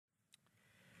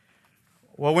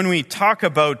Well, when we talk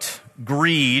about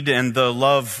greed and the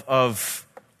love of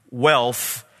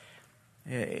wealth,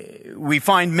 we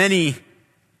find many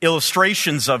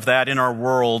illustrations of that in our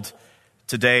world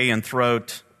today and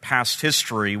throughout past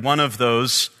history. One of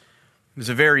those is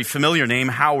a very familiar name,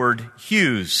 Howard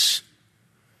Hughes.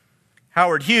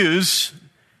 Howard Hughes,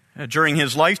 during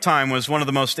his lifetime, was one of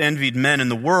the most envied men in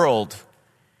the world.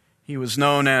 He was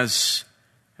known as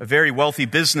a very wealthy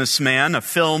businessman, a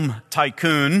film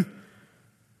tycoon.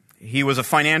 He was a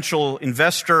financial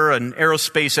investor, an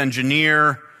aerospace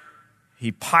engineer.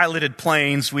 He piloted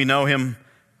planes. We know him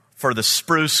for the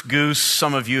Spruce Goose.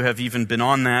 Some of you have even been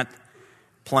on that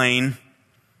plane.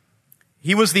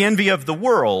 He was the envy of the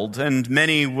world, and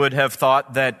many would have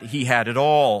thought that he had it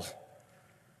all.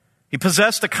 He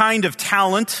possessed a kind of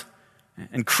talent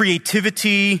and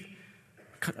creativity,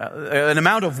 an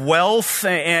amount of wealth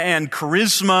and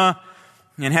charisma,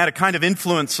 and had a kind of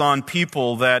influence on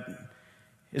people that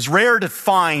is rare to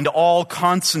find all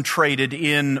concentrated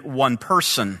in one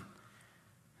person.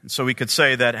 And so we could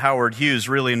say that Howard Hughes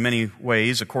really in many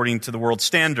ways, according to the world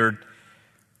standard,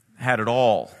 had it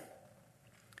all.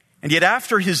 And yet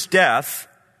after his death,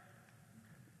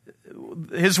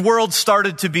 his world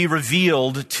started to be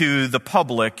revealed to the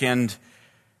public, and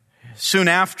soon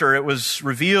after it was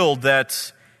revealed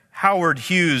that Howard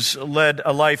Hughes led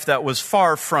a life that was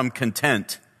far from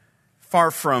content,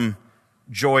 far from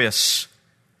joyous.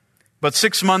 But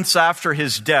 6 months after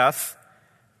his death,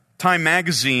 Time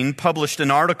magazine published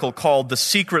an article called The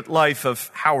Secret Life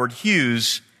of Howard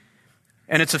Hughes,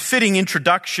 and it's a fitting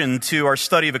introduction to our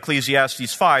study of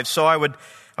Ecclesiastes 5. So I want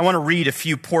to read a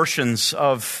few portions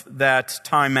of that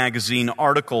Time magazine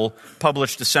article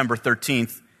published December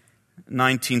 13th,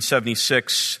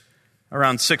 1976,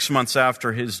 around 6 months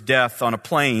after his death on a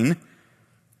plane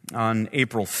on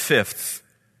April 5th.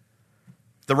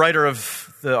 The writer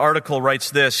of the article writes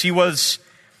this: "He was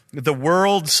the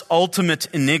world's ultimate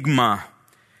enigma,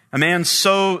 a man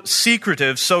so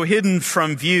secretive, so hidden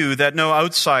from view that no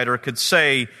outsider could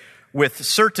say with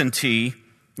certainty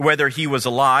whether he was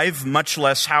alive, much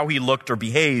less how he looked or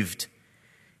behaved.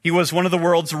 He was one of the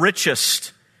world's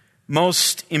richest,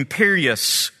 most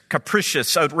imperious,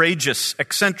 capricious, outrageous,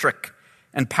 eccentric,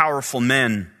 and powerful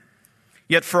men.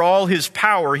 Yet for all his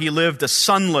power, he lived a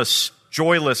sunless,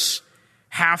 joyless,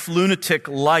 half-lunatic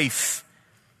life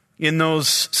in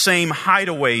those same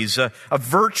hideaways, a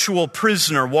virtual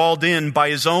prisoner walled in by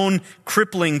his own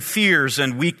crippling fears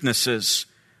and weaknesses.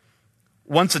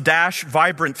 Once a dash,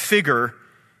 vibrant figure,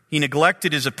 he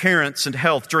neglected his appearance and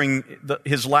health during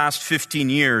his last 15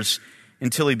 years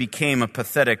until he became a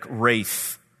pathetic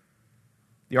wraith."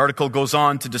 The article goes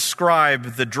on to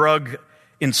describe the drug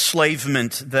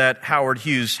enslavement that Howard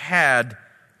Hughes had,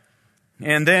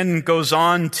 and then goes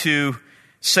on to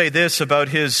say this about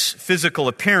his physical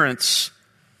appearance.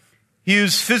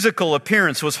 Hughes' physical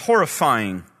appearance was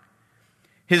horrifying.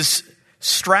 His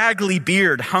straggly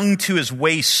beard hung to his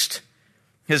waist.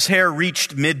 His hair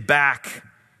reached mid-back.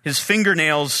 His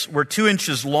fingernails were 2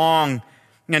 inches long,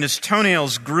 and his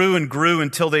toenails grew and grew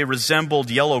until they resembled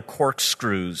yellow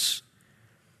corkscrews.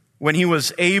 When he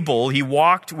was able, he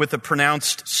walked with a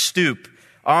pronounced stoop.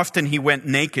 Often he went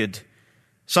naked.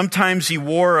 Sometimes he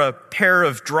wore a pair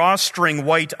of drawstring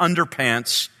white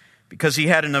underpants because he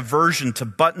had an aversion to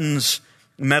buttons,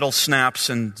 metal snaps,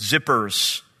 and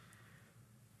zippers.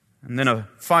 And then a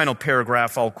final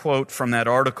paragraph I'll quote from that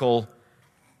article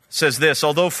says this: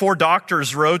 "Although 4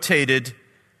 doctors rotated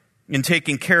in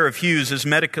taking care of Hughes, his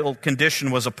medical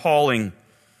condition was appalling.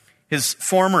 His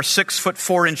former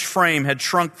 6'4" frame had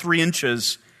shrunk 3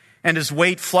 inches, and his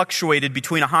weight fluctuated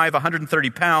between a high of 130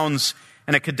 pounds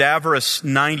and a cadaverous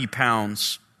 90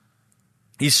 pounds.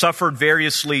 He suffered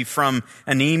variously from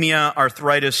anemia,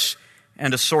 arthritis,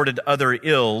 and assorted other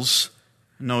ills,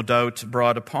 no doubt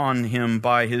brought upon him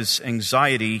by his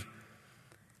anxiety.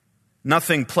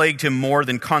 Nothing plagued him more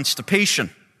than constipation.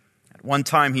 At one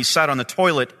time, he sat on the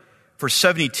toilet for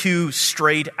 72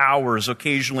 straight hours,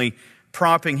 occasionally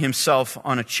propping himself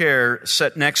on a chair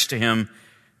set next to him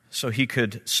so he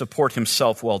could support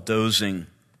himself while dozing."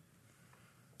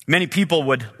 Many people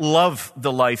would love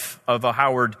the life of a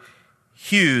Howard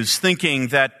Hughes, thinking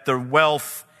that the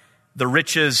wealth, the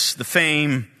riches, the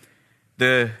fame,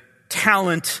 the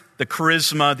talent, the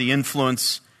charisma, the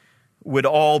influence would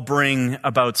all bring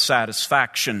about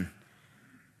satisfaction.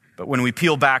 But when we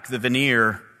peel back the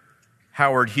veneer,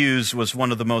 Howard Hughes was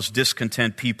one of the most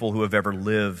discontent people who have ever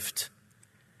lived.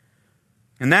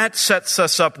 And that sets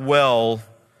us up well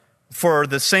for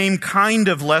the same kind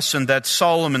of lesson that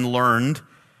Solomon learned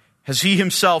as he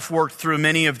himself worked through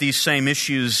many of these same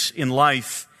issues in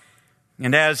life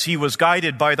And as he was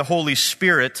guided by the Holy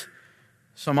Spirit,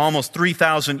 some almost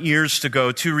 3,000 years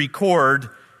ago, to record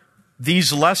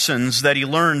these lessons that he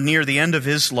learned near the end of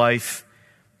his life,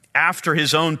 after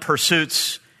his own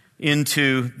pursuits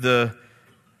into the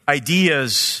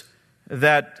ideas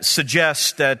that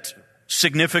suggest that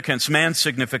man's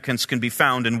significance can be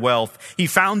found in wealth. He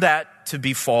found that to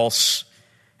be false.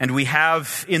 And we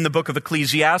have in the book of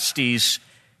Ecclesiastes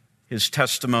his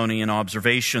testimony and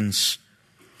observations.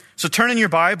 So turn in your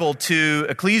Bible to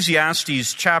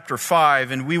Ecclesiastes chapter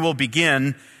 5, and we will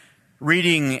begin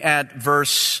reading at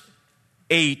verse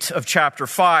 8 of chapter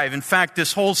 5. In fact,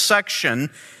 this whole section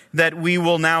that we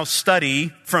will now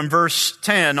study from verse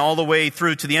 10 all the way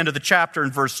through to the end of the chapter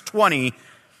in verse 20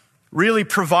 really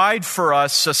provide for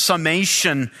us a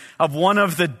summation of one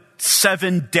of the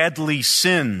 7 deadly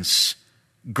sins,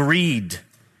 greed.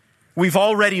 We've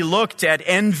already looked at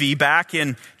envy back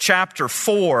in chapter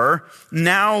 4.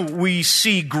 Now we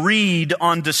see greed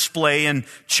on display in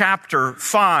chapter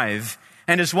 5.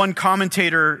 And as one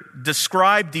commentator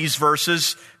described these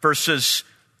verses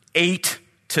 8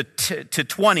 to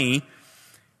 20,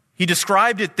 he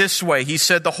described it this way. He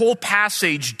said, the whole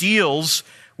passage deals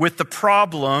with the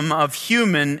problem of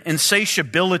human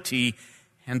insatiability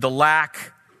and the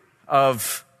lack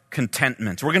of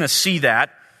contentment. We're going to see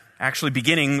that actually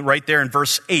beginning right there in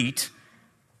verse 8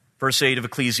 of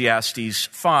Ecclesiastes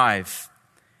 5.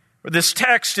 This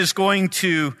text is going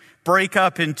to break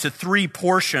up into 3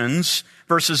 portions,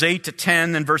 verses 8 to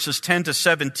 10, then verses 10 to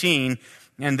 17,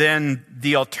 and then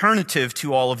the alternative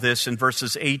to all of this in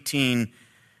verses 18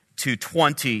 to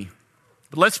 20.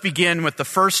 But let's begin with the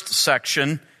first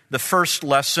section, the first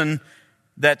lesson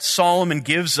that Solomon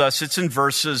gives us. It's in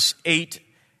verses 8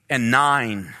 and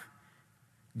 9.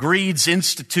 Greed's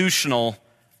institutional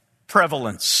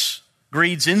prevalence.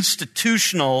 Greed's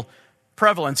institutional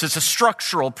prevalence is a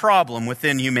structural problem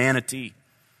within humanity.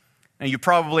 And you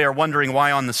probably are wondering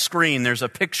why on the screen there's a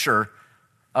picture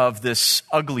of this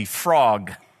ugly frog.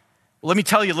 Well, let me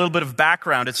tell you a little bit of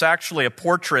background. It's actually a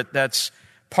portrait that's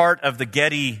part of the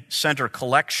Getty Center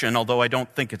collection, although I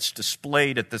don't think it's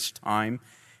displayed at this time.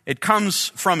 It comes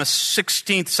from a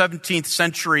 16th, 17th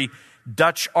century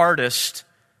Dutch artist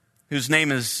whose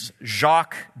name is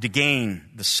Jacques Degain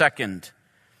II.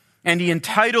 And he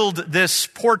entitled this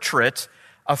portrait,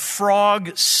 A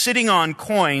Frog Sitting on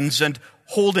Coins and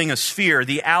Holding a Sphere,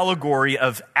 the allegory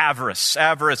of avarice.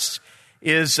 Avarice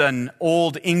is an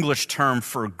old English term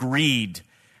for greed.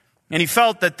 And he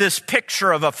felt that this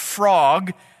picture of a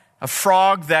frog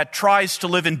that tries to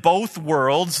live in both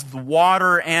worlds, the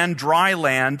water and dry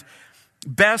land,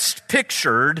 best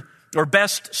pictured or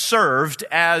best served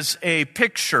as a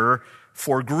picture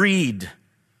for greed.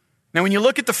 Now, when you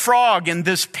look at the frog in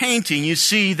this painting, you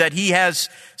see that he has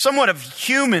somewhat of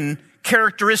human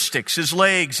characteristics, his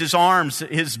legs, his arms,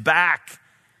 his back.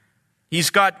 He's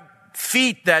got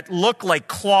feet that look like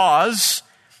claws.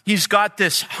 He's got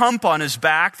this hump on his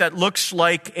back that looks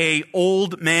like an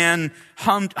old man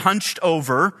hunched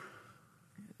over.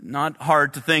 Not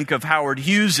hard to think of Howard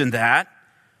Hughes in that.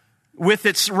 With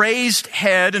its raised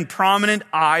head and prominent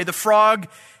eye, the frog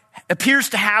appears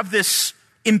to have this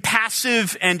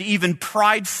impassive and even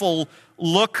prideful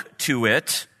look to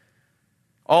it.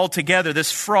 Altogether,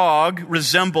 this frog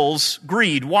resembles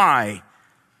greed. Why?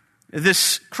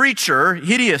 This creature,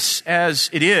 hideous as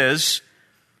it is,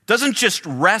 doesn't just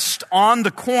rest on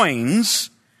the coins,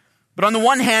 but on the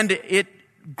one hand, it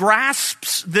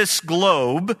grasps this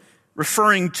globe,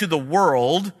 referring to the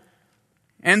world,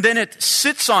 and then it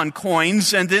sits on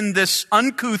coins, and in this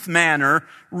uncouth manner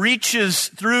reaches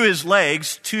through his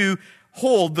legs to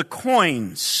hold the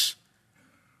coins.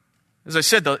 As I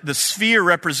said, the sphere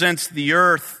represents the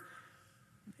earth,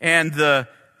 and the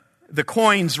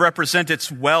coins represent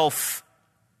its wealth.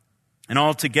 And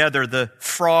altogether, the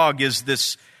frog is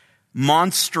this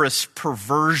monstrous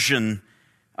perversion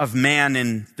of man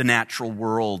in the natural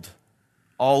world,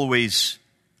 always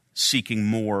seeking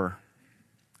more.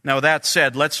 Now, that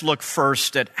said, let's look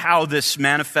first at how this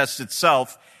manifests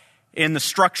itself in the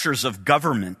structures of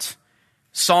government.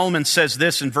 Solomon says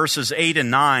this in verses 8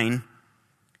 and 9.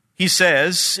 He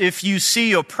says, if you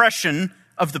see oppression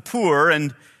of the poor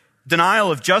and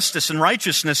denial of justice and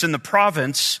righteousness in the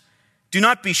province, do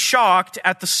not be shocked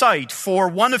at the sight, for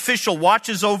one official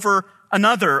watches over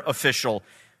another official,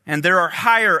 and there are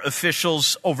higher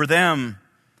officials over them.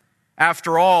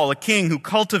 After all, a king who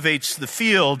cultivates the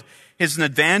field is an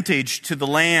advantage to the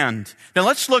land. Now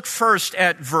let's look first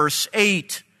at verse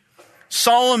 8.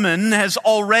 Solomon has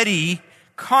already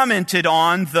commented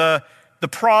on the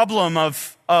problem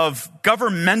of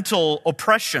governmental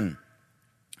oppression.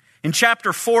 In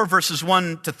chapter 4, verses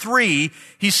 1 to 3,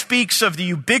 he speaks of the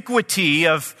ubiquity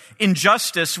of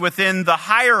injustice within the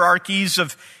hierarchies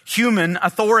of human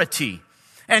authority.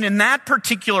 And in that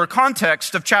particular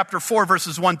context of chapter 4,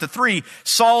 verses 1 to 3,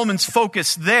 Solomon's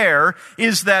focus there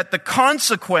is that the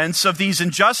consequence of these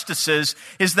injustices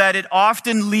is that it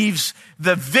often leaves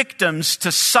the victims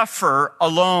to suffer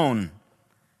alone.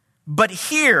 But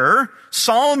here,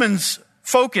 Solomon's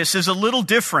focus is a little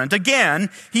different. Again,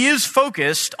 he is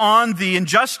focused on the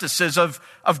injustices of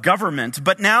government,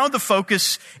 but now the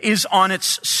focus is on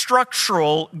its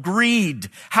structural greed,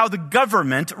 how the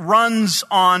government runs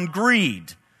on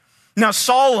greed. Now,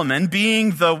 Solomon,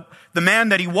 being the man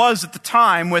that he was at the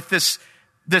time with this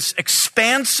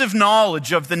expansive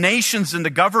knowledge of the nations and the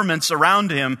governments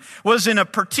around him, was in a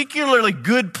particularly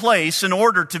good place in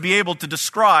order to be able to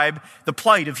describe the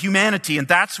plight of humanity. And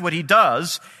that's what he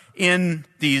does in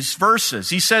these verses.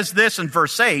 He says this in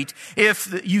verse 8,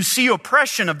 if you see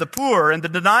oppression of the poor and the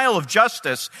denial of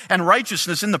justice and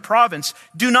righteousness in the province,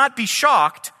 do not be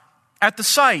shocked at the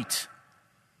sight.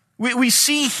 We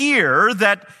see here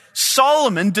that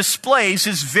Solomon displays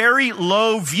his very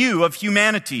low view of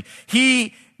humanity.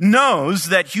 He knows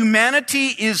that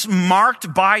humanity is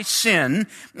marked by sin,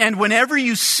 and whenever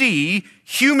you see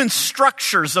human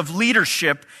structures of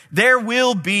leadership, there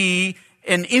will be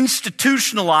an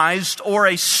institutionalized or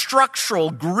a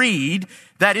structural greed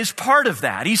that is part of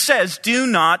that. He says, do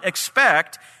not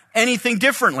expect anything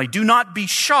differently. Do not be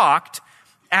shocked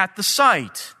at the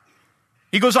sight.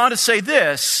 He goes on to say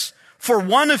this, for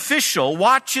one official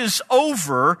watches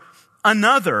over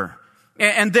another,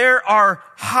 and there are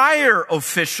higher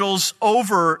officials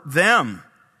over them.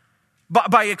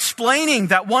 By explaining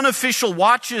that one official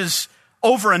watches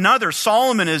over another,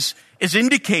 Solomon is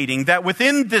indicating that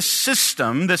within this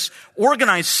system, this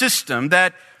organized system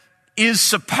that is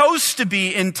supposed to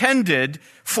be intended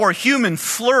for human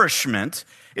flourishment,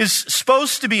 is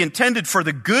supposed to be intended for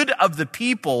the good of the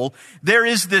people, there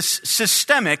is this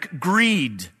systemic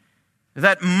greed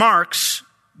that marks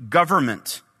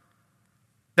government.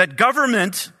 That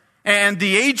government and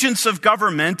the agents of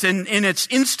government in its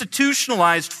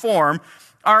institutionalized form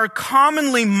are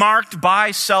commonly marked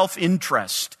by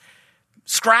self-interest,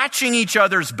 scratching each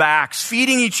other's backs,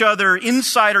 feeding each other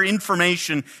insider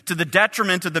information to the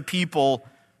detriment of the people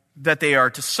that they are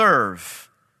to serve.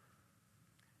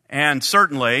 And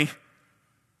certainly,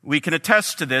 we can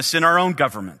attest to this in our own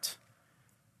government.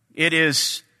 It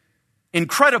is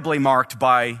incredibly marked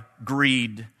by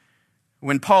greed.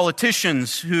 When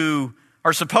politicians who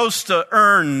are supposed to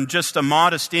earn just a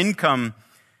modest income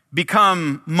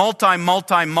become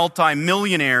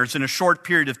multi-millionaires in a short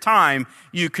period of time,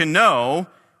 you can know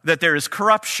that there is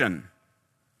corruption.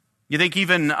 You think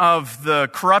even of the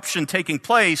corruption taking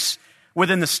place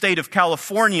within the state of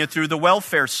California through the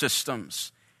welfare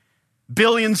systems.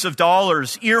 Billions of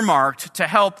dollars earmarked to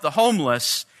help the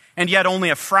homeless, and yet only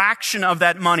a fraction of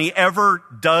that money ever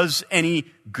does any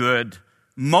good.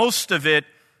 Most of it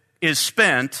is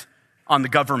spent on the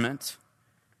government.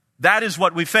 That is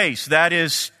what we face. That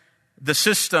is the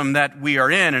system that we are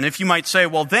in. And if you might say,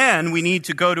 well, then we need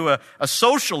to go to a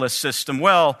socialist system.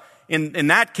 Well, in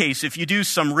that case, if you do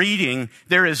some reading,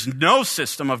 there is no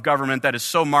system of government that is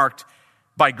so marked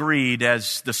by greed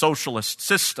as the socialist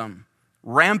system.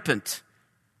 Rampant.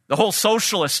 The whole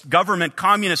socialist government,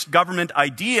 communist government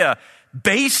idea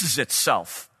bases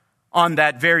itself on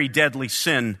that very deadly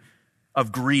sin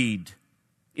of greed.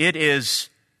 It is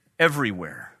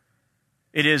everywhere.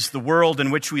 It is the world in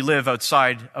which we live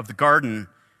outside of the garden,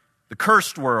 the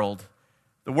cursed world,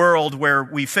 the world where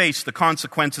we face the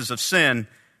consequences of sin,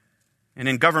 and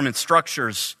in government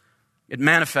structures, it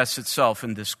manifests itself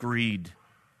in this greed.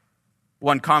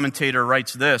 One commentator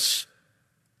writes this,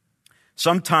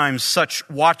 sometimes such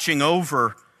watching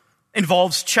over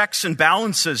involves checks and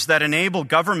balances that enable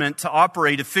government to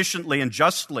operate efficiently and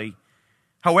justly.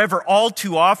 However, all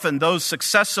too often, those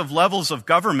successive levels of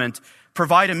government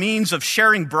provide a means of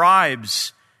sharing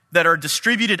bribes that are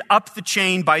distributed up the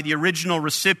chain by the original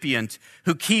recipient,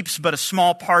 who keeps but a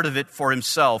small part of it for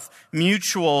himself.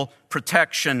 Mutual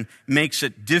protection makes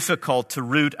it difficult to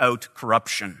root out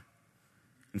corruption.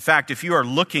 In fact, if you are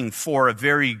looking for a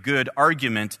very good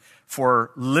argument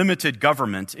for limited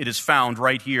government, it is found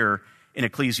right here in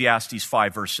Ecclesiastes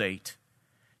 5, verse 8.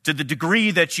 To the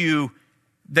degree that you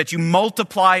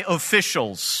multiply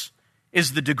officials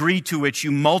is the degree to which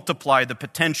you multiply the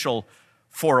potential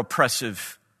for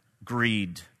oppressive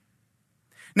greed.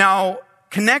 Now,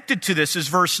 connected to this is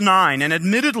verse 9, and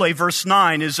admittedly, verse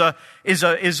 9 is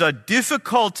a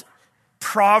difficult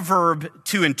proverb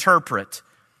to interpret.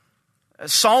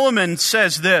 Solomon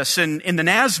says this in the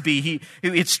NASB.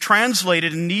 It's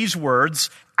translated in these words: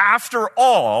 after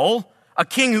all, a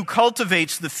king who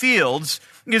cultivates the fields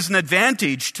is an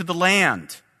advantage to the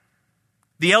land.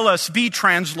 The LSB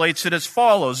translates it as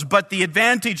follows: but the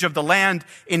advantage of the land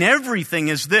in everything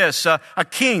is this, a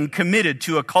king committed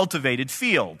to a cultivated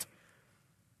field.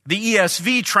 The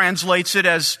ESV translates it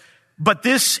as, but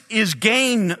this is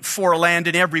gain for a land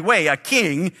in every way, a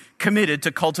king committed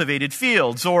to cultivated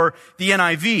fields. Or the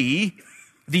NIV,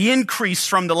 the increase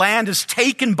from the land is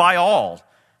taken by all.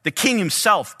 The king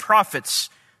himself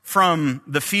profits from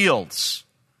the fields.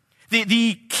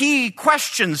 The key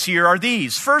questions here are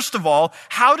these. First of all,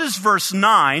 how does verse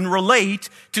 9 relate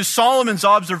to Solomon's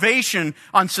observation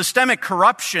on systemic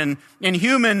corruption in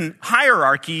human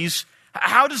hierarchies?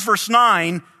 How does verse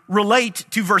 9 relate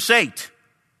to verse 8?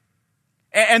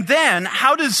 And then,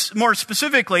 more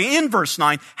specifically in verse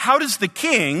 9, how does the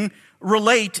king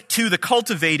relate to the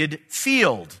cultivated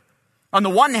field? On the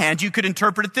one hand, you could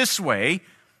interpret it this way.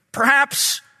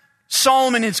 Perhaps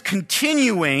Solomon is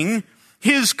continuing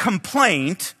his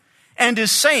complaint and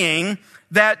is saying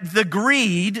that the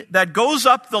greed that goes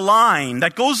up the line,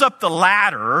 that goes up the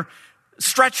ladder,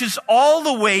 stretches all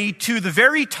the way to the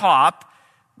very top,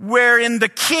 wherein the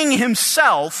king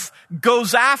himself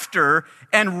goes after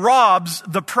and robs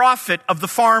the profit of the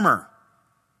farmer.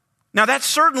 Now that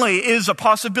certainly is a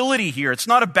possibility here. It's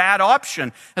not a bad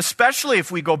option, especially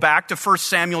if we go back to 1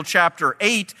 Samuel chapter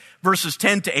 8, verses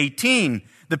 10 to 18.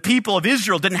 The people of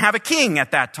Israel didn't have a king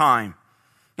at that time.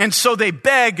 And so they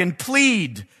beg and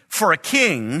plead for a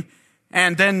king.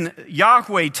 And then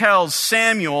Yahweh tells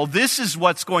Samuel, this is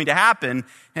what's going to happen.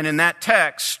 And in that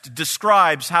text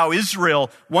describes how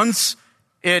Israel, once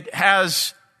it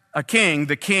has a king,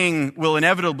 the king will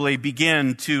inevitably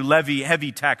begin to levy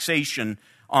heavy taxation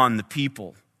on the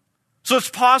people. So it's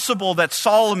possible that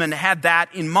Solomon had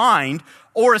that in mind,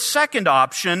 or a second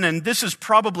option, and this is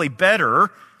probably better,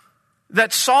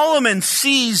 that Solomon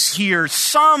sees here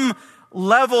some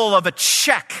level of a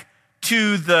check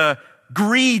to the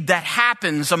greed that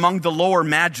happens among the lower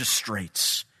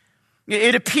magistrates.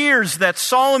 It appears that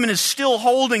Solomon is still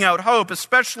holding out hope,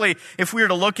 especially if we were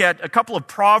to look at a couple of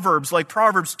Proverbs, like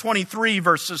Proverbs 23,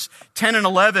 verses 10 and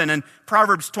 11, and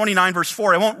Proverbs 29, verse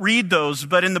 4. I won't read those,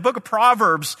 but in the book of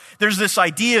Proverbs, there's this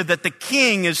idea that the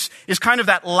king is kind of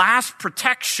that last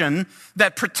protection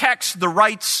that protects the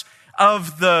rights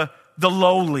of the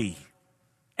lowly.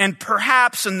 And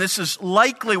perhaps, and this is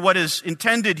likely what is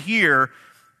intended here,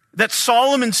 that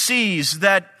Solomon sees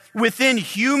that within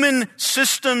human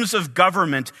systems of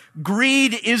government,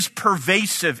 greed is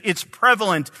pervasive, it's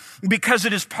prevalent, because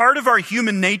it is part of our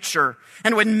human nature.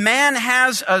 And when man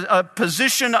has a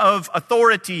position of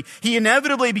authority, he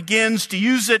inevitably begins to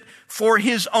use it for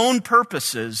his own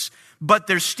purposes. But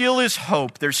there still is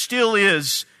hope. There still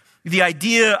is the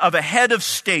idea of a head of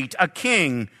state, a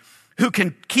king, who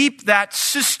can keep that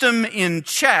system in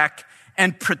check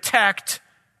and protect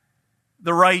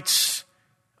the rights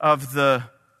of the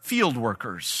field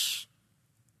workers.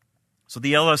 So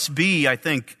the LSB, I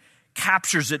think,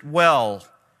 captures it well.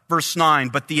 Verse 9,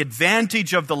 but the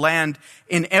advantage of the land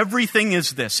in everything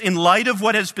is this. In light of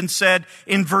what has been said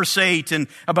in verse 8 and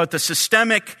about the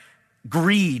systemic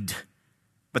greed,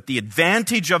 but the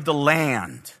advantage of the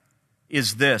land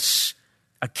is this: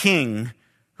 a king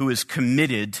who is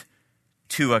committed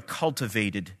to a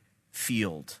cultivated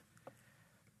field.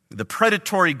 The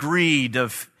predatory greed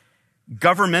of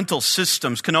governmental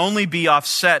systems can only be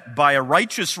offset by a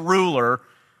righteous ruler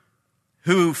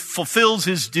who fulfills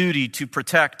his duty to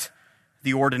protect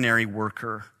the ordinary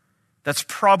worker. That's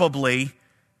probably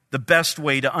the best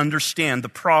way to understand the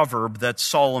proverb that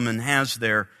Solomon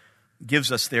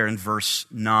gives us there in verse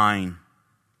 9.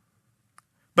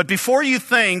 But before you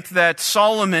think that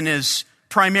Solomon is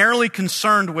primarily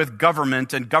concerned with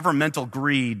government and governmental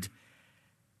greed,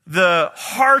 the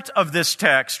heart of this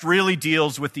text really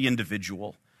deals with the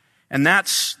individual. And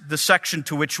that's the section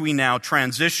to which we now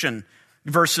transition,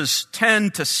 verses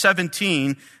 10 to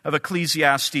 17 of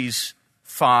Ecclesiastes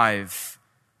 5.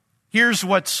 Here's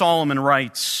what Solomon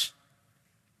writes.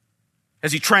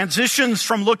 As he transitions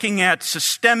from looking at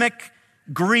systemic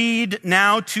greed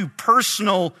now to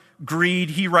personal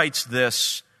greed, he writes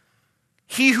this: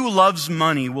 he who loves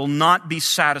money will not be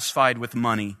satisfied with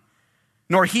money,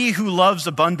 nor he who loves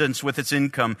abundance with its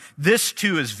income. This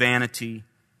too is vanity.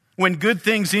 When good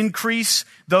things increase,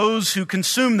 those who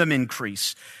consume them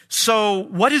increase. So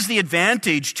what is the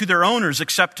advantage to their owners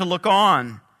except to look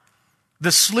on?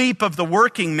 The sleep of the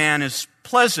working man is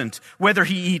pleasant, whether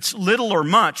he eats little or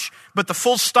much, but the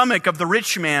full stomach of the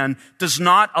rich man does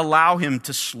not allow him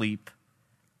to sleep.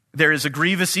 There is a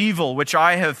grievous evil which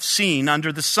I have seen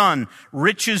under the sun,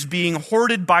 riches being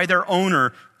hoarded by their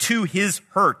owner to his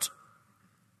hurt.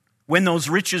 When those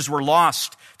riches were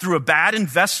lost through a bad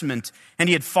investment and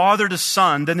he had fathered a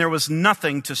son, then there was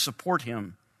nothing to support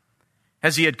him.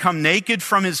 As he had come naked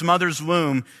from his mother's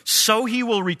womb, so he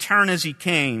will return as he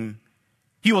came.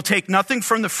 He will take nothing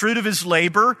from the fruit of his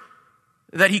labor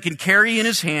that he can carry in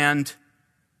his hand.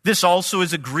 This also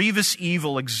is a grievous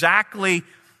evil, exactly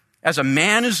as a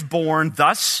man is born,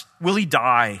 thus will he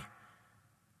die.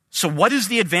 So what is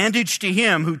the advantage to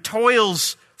him who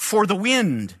toils for the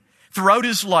wind? Throughout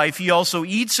his life, he also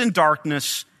eats in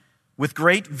darkness with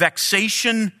great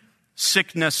vexation,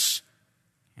 sickness,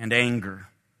 and anger.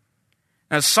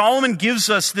 Now, Solomon gives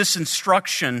us this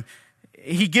instruction.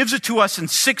 He gives it to us in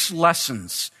 6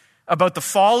 lessons about the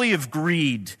folly of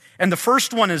greed. And the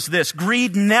first one is this: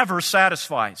 greed never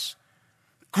satisfies.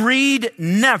 Greed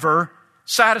never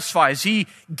satisfies. He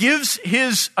gives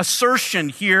his assertion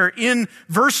here in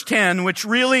verse 10, which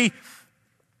really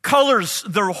colors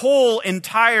the whole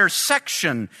entire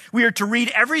section. We are to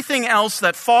read everything else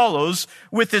that follows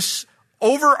with this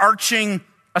overarching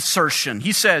assertion.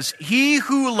 He says, "He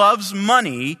who loves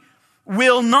money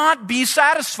will not be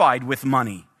satisfied with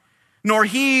money, nor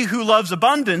he who loves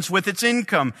abundance with its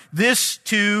income. This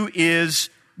too is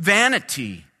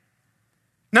vanity."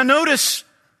 Now notice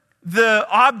the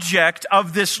object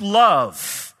of this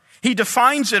love. He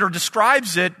defines it or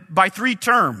describes it by 3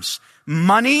 terms.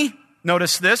 Money,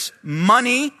 notice this,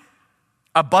 money,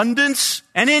 abundance,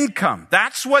 and income.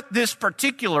 That's what this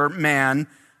particular man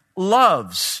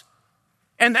loves.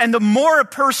 And the more a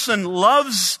person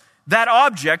loves that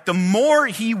object, the more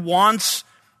he wants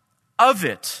of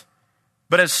it.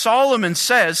 But as Solomon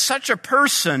says, such a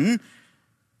person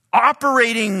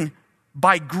operating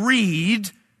by greed,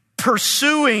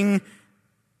 pursuing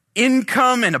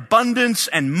income and abundance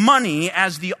and money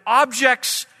as the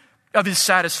objects of his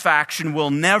satisfaction will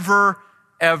never,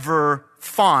 ever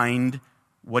find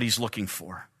what he's looking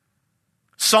for.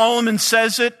 Solomon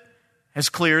says it as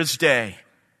clear as day.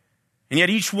 And yet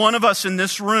each one of us in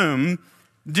this room,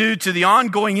 due to the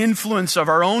ongoing influence of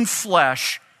our own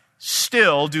flesh,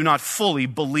 still do not fully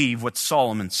believe what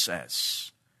Solomon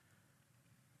says.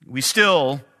 We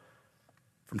still,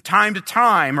 from time to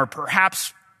time, or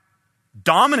perhaps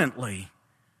dominantly,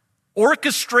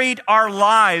 orchestrate our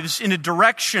lives in a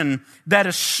direction that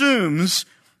assumes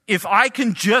if I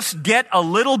can just get a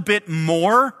little bit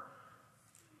more,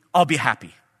 I'll be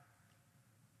happy.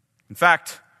 In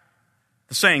fact,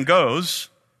 the saying goes,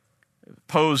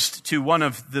 posed to one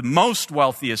of the most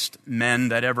wealthiest men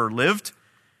that ever lived,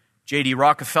 J.D.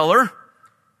 Rockefeller,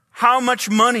 "How much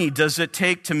money does it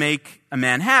take to make a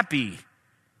man happy?"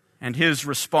 And his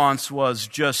response was,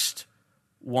 "Just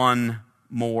 $1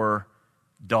 more."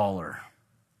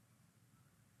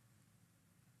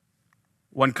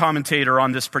 One commentator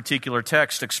on this particular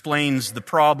text explains the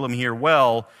problem here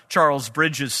well. Charles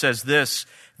Bridges says this: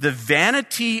 "The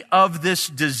vanity of this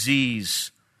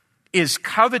disease is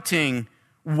coveting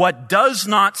what does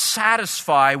not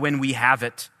satisfy when we have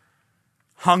it.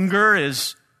 Hunger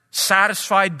is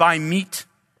satisfied by meat,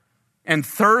 and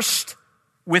thirst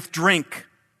with drink.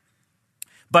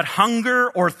 But hunger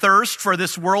or thirst for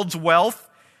this world's wealth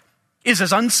is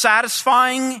as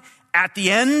unsatisfying at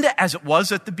the end as it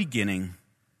was at the beginning."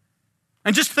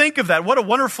 And just think of that. What a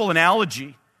wonderful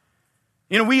analogy.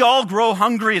 You know, we all grow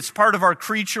hungry. It's part of our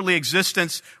creaturely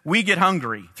existence. We get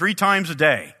hungry 3 times a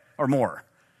day or more.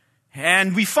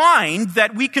 And we find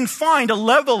that we can find a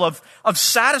level of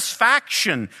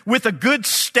satisfaction with a good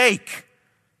steak.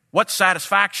 What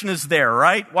satisfaction is there,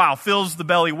 right? Wow, fills the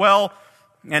belly well.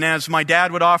 And as my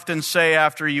dad would often say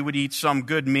after he would eat some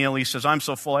good meal, he says, "I'm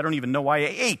so full, I don't even know why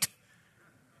I ate."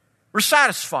 We're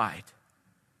satisfied.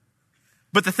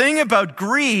 But the thing about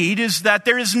greed is that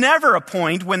there is never a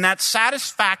point when that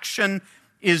satisfaction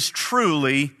is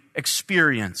truly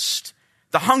experienced.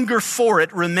 The hunger for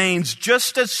it remains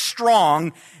just as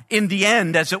strong in the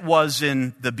end as it was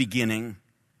in the beginning.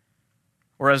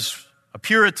 Or as a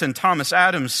Puritan, Thomas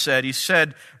Adams, said, he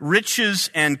said, "Riches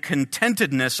and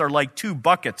contentedness are like 2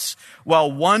 buckets.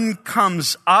 While one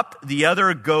comes up, the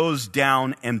other goes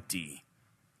down empty."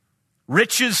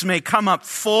 Riches may come up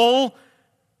full.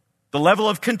 The level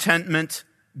of contentment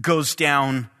goes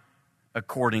down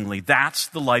accordingly. That's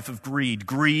the life of greed.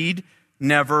 Greed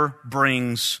never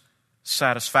brings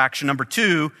satisfaction. Number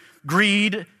 2,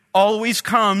 greed always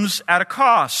comes at a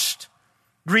cost.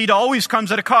 Greed always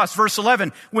comes at a cost. Verse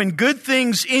 11, "When good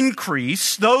things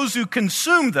increase, those who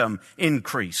consume them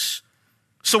increase."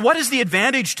 So what is the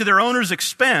advantage to their owner's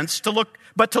expense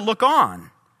but to look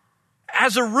on?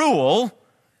 As a rule,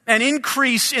 an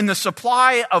increase in the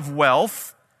supply of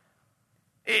wealth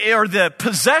or the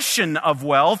possession of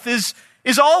wealth is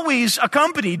always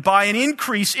accompanied by an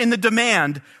increase in the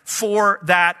demand for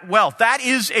that wealth. That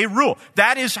is a rule.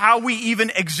 That is how we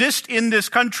even exist in this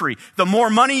country. The more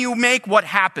money you make, what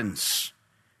happens?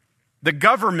 The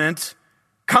government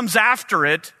comes after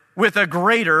it with a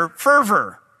greater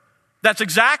fervor. That's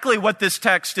exactly what this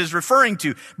text is referring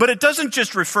to. But it doesn't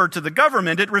just refer to the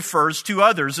government, it refers to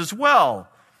others as well.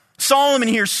 Solomon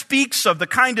here speaks of the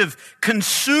kind of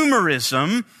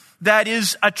consumerism that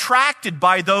is attracted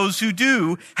by those who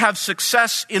do have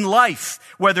success in life,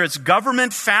 whether it's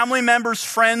government, family members,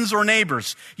 friends, or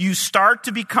neighbors. You start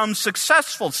to become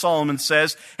successful, Solomon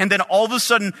says, and then all of a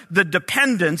sudden the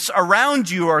dependents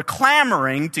around you are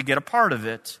clamoring to get a part of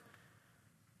it.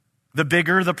 The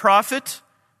bigger the profit,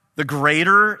 the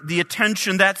greater the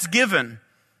attention that's given.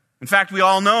 In fact, we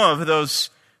all know of those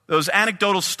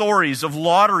anecdotal stories of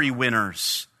lottery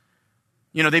winners.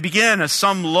 You know, they begin as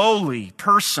some lowly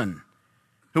person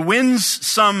who wins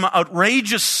some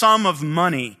outrageous sum of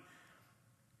money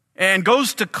and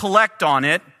goes to collect on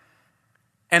it,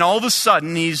 and all of a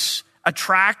sudden he's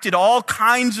attracted all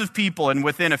kinds of people, and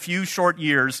within a few short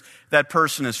years, that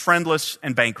person is friendless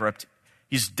and bankrupt.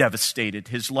 He's devastated.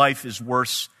 His life is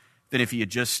worse than if he had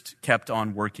just kept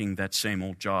on working that same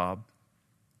old job.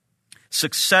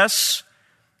 Success,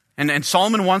 and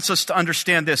Solomon wants us to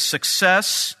understand this,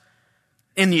 success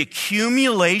in the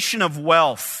accumulation of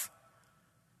wealth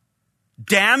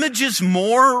damages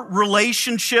more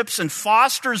relationships and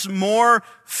fosters more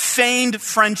feigned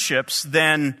friendships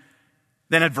than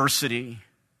adversity.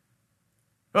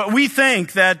 We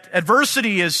think that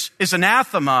adversity is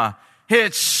anathema.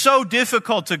 It's so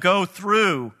difficult to go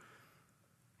through.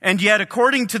 And yet,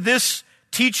 according to this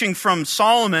teaching from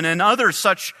Solomon and other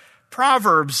such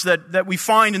proverbs that we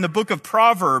find in the book of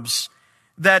Proverbs,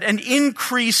 that an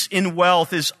increase in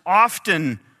wealth is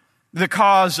often the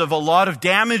cause of a lot of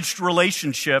damaged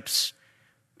relationships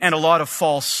and a lot of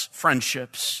false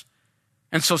friendships.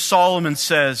 And so Solomon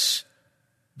says,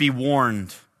 be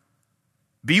warned.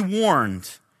 Be warned.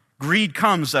 Greed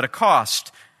comes at a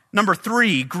cost. Number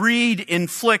 3, greed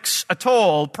inflicts a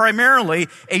toll, primarily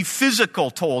a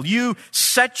physical toll. You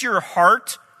set your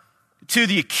heart to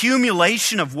the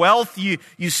accumulation of wealth. You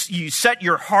set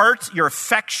your heart, your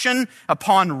affection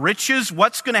upon riches.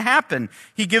 What's going to happen?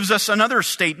 He gives us another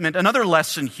statement, another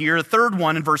lesson here, a third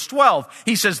one in verse 12.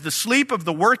 He says, the sleep of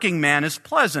the working man is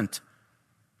pleasant,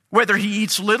 whether he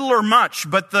eats little or much,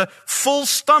 but the full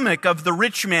stomach of the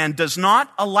rich man does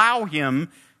not allow him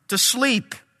to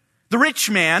sleep. The rich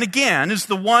man, again, is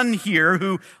the one here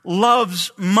who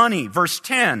loves money. Verse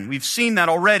 10, we've seen that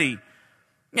already.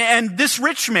 And this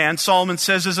rich man, Solomon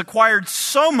says, has acquired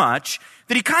so much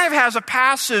that he kind of has a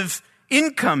passive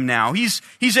income now. He's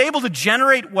able to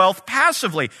generate wealth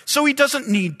passively, so he doesn't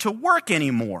need to work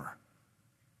anymore.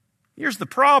 Here's the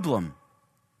problem.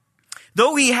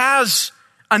 Though he has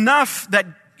enough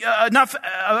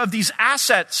of these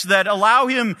assets that allow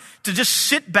him to just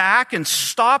sit back and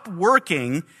stop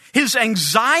working, his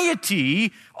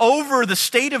anxiety over the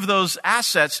state of those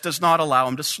assets does not allow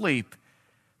him to sleep.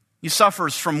 He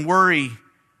suffers from worry,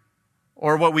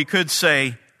 or what we could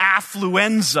say,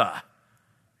 affluenza,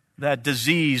 that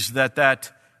disease,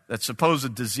 that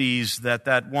supposed disease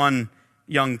that one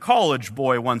young college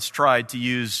boy once tried to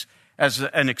use as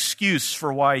an excuse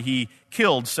for why he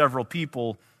killed several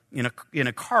people in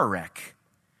a car wreck.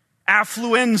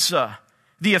 Affluenza,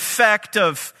 the effect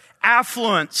of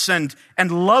affluence and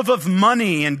love of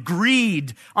money and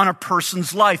greed on a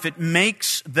person's life. It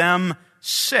makes them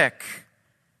sick.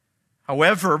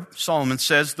 However, Solomon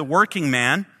says, the working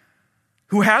man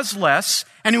who has less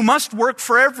and who must work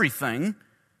for everything,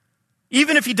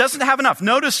 even if he doesn't have enough.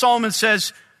 Notice Solomon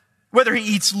says, whether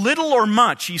he eats little or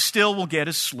much, he still will get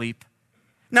his sleep.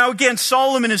 Now again,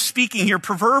 Solomon is speaking here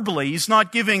proverbially. He's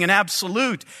not giving an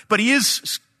absolute, but he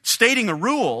is stating a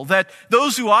rule that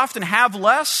those who often have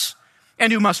less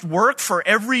and who must work for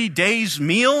every day's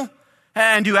meal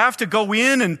and who have to go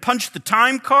in and punch the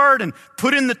time card and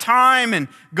put in the time and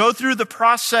go through the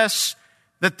process,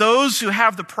 that those who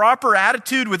have the proper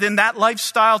attitude within that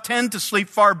lifestyle tend to sleep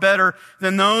far better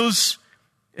than those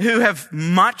who have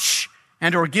much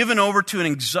and are given over to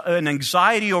an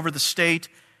anxiety over the state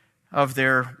of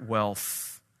their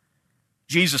wealth.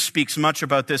 Jesus speaks much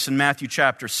about this in Matthew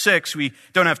chapter 6. We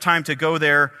don't have time to go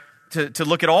there to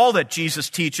look at all that Jesus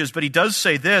teaches, but he does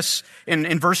say this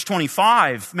in verse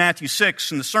 25, Matthew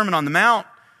 6, in the Sermon on the Mount.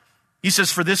 He says,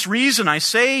 for this reason I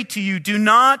say to you, do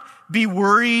not be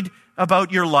worried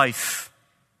about your life.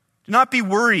 Do not be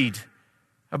worried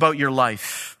about your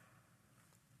life.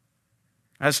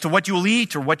 as to what you will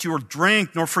eat or what you will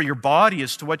drink, nor for your body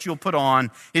as to what you will put on.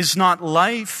 Is not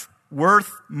life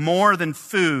worth more than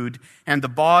food, and the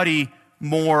body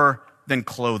more than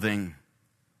clothing?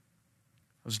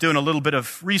 I was doing a little bit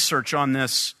of research on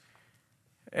this,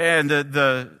 and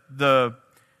the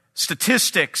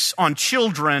statistics on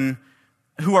children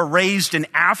who are raised in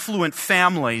affluent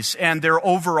families and their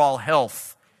overall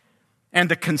health. And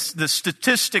the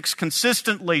statistics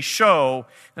consistently show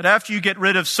that after you get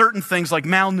rid of certain things like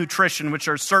malnutrition, which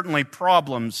are certainly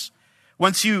problems,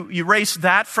 once you erase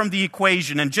that from the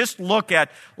equation and just look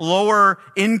at lower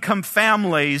income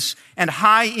families and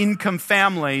high income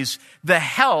families, the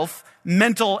health,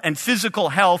 mental and physical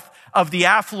health of the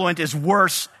affluent is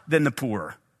worse than the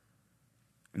poor.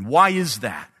 And why is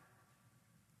that?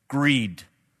 Greed.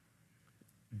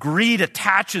 Greed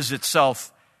attaches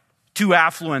itself to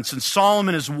affluence, and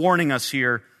Solomon is warning us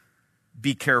here,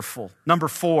 be careful. Number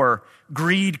 4,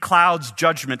 greed clouds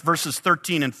judgment, verses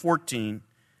 13 and 14.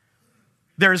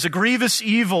 There is a grievous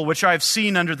evil which I have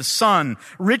seen under the sun,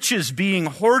 riches being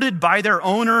hoarded by their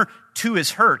owner to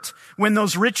his hurt. When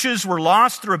those riches were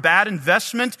lost through a bad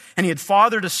investment and he had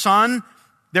fathered a son,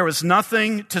 there was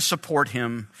nothing to support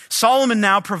him. Solomon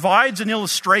now provides an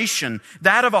illustration,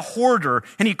 that of a hoarder,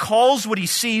 and he calls what he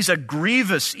sees a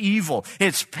grievous evil.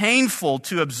 It's painful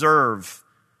to observe.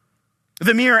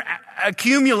 The mere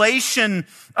accumulation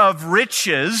of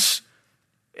riches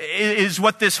is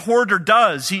what this hoarder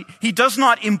does. He does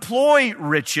not employ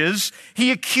riches,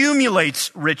 he accumulates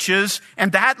riches,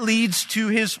 and that leads to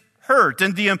his hurt.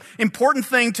 And the important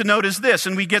thing to note is this,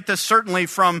 and we get this certainly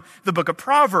from the book of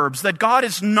Proverbs, that God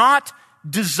has not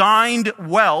designed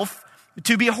wealth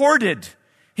to be hoarded.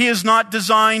 He has not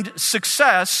designed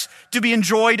success to be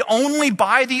enjoyed only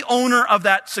by the owner of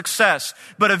that success.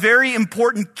 But a very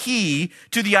important key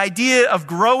to the idea of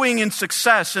growing in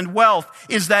success and wealth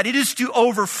is that it is to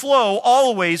overflow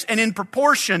always and in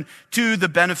proportion to the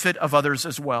benefit of others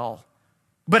as well.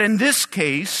 But in this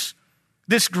case,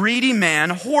 this greedy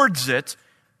man hoards it,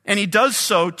 and he does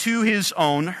so to his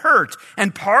own hurt.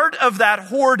 And part of that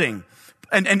hoarding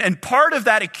and part of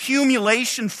that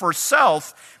accumulation for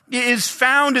self is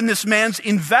found in this man's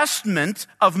investment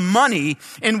of money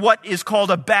in what is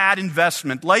called a bad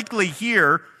investment. Likely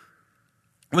here,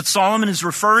 what Solomon is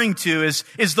referring to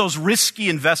is those risky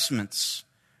investments.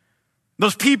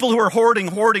 Those people who are hoarding,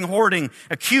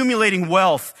 accumulating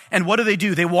wealth. And what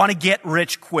do? They want to get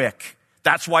rich quick.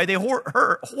 That's why they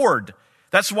hoard.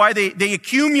 That's why they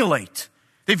accumulate.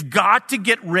 They've got to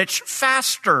get rich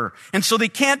faster. And so they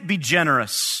can't be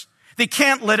generous. They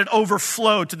can't let it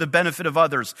overflow to the benefit of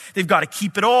others. They've got to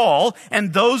keep it all.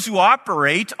 And those who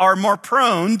operate are more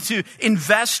prone to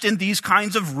invest in these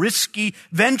kinds of risky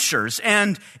ventures.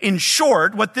 And in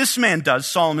short, what this man does,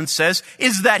 Solomon says,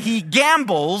 is that he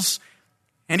gambles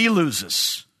and he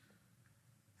loses.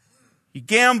 He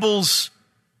gambles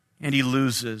and he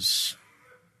loses.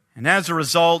 And as a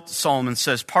result, Solomon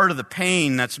says, part of the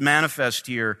pain that's manifest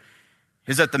here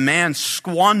is that the man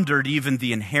squandered even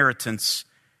the inheritance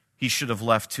he should have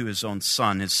left to his own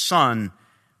son. His son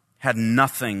had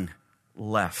nothing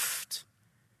left.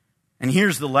 And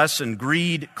here's the lesson.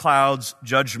 Greed clouds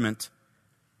judgment.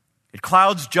 It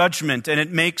clouds judgment, and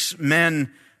it makes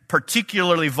men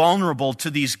particularly vulnerable to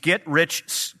these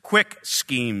get-rich-quick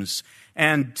schemes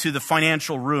and to the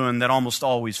financial ruin that almost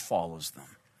always follows them.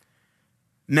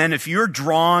 Men, if you're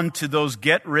drawn to those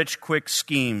get-rich-quick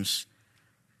schemes,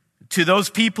 to those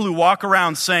people who walk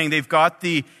around saying they've got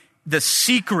the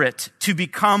secret to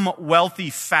become wealthy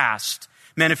fast,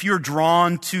 man, if you're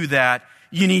drawn to that,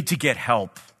 you need to get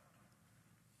help.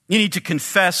 You need to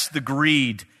confess the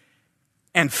greed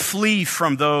and flee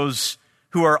from those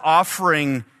who are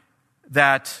offering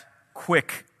that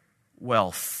quick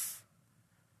wealth.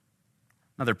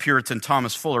 Another Puritan,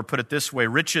 Thomas Fuller, put it this way: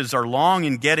 riches are long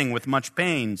in getting with much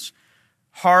pains,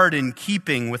 hard in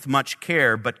keeping with much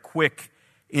care, but quick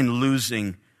in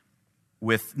losing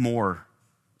with more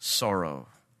sorrow.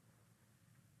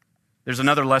 There's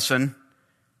another lesson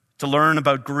to learn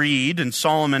about greed, and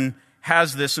Solomon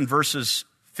has this in verses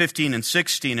 15 and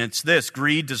 16. It's this: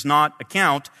 greed does not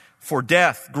account for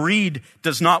death. Greed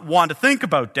does not want to think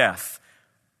about death.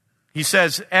 He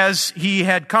says, as he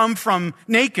had come from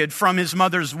naked from his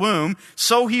mother's womb,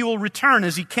 so he will return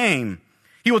as he came.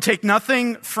 He will take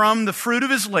nothing from the fruit of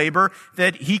his labor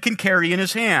that he can carry in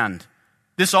his hand.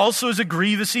 This also is a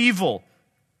grievous evil.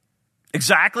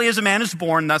 Exactly as a man is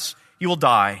born, thus he will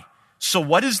die. So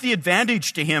what is the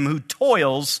advantage to him who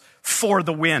toils for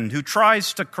the wind, who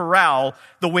tries to corral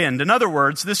the wind? In other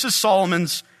words, this is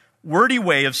Solomon's wordy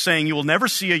way of saying you will never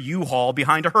see a U-Haul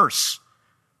behind a hearse.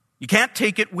 You can't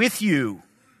take it with you.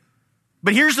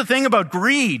 But here's the thing about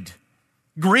greed.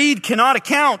 Greed cannot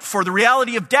account for the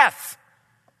reality of death.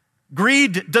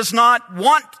 Greed does not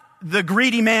want the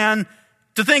greedy man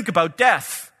to think about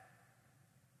death.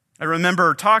 I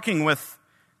remember talking with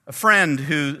a friend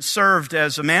who served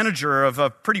as a manager of a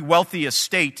pretty wealthy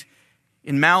estate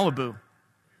in Malibu.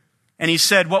 And he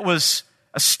said what was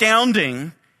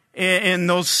astounding in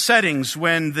those settings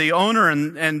when the owner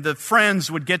and the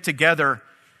friends would get together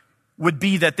would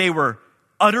be that they were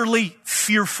utterly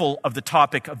fearful of the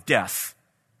topic of death.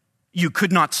 You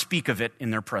could not speak of it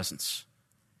in their presence.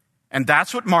 And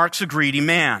that's what marks a greedy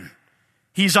man.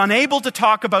 He's unable to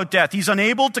talk about death. He's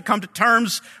unable to come to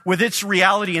terms with its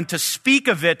reality and to speak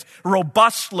of it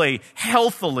robustly,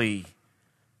 healthily.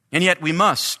 And yet we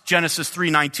must. Genesis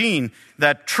 3:19,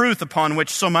 that truth upon which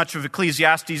so much of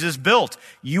Ecclesiastes is built.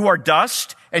 You are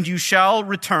dust, and you shall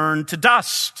return to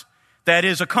dust. That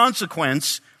is a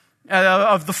consequence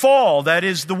of the fall. That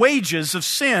is the wages of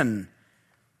sin.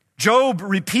 Job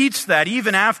repeats that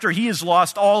even after he has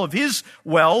lost all of his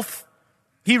wealth.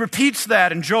 He repeats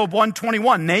that in Job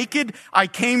 1:21. Naked I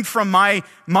came from my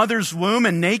mother's womb,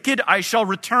 and naked I shall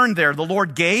return there. The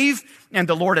Lord gave, and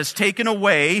the Lord has taken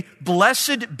away.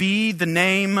 Blessed be the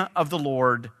name of the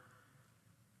Lord.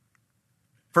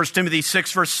 1 Timothy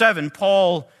 6, verse 7,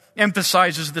 Paul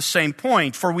emphasizes the same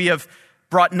point. For we have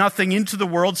brought nothing into the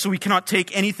world, so we cannot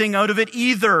take anything out of it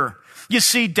either. You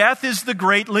see, death is the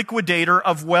great liquidator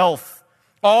of wealth.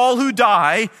 All who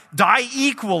die, die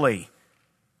equally.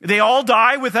 They all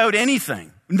die without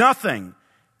anything, nothing.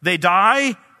 They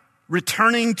die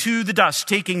returning to the dust,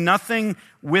 taking nothing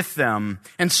with them.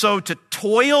 And so to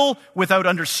toil without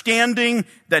understanding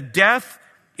that death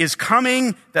is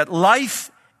coming, that life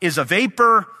is a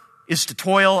vapor, is to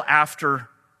toil after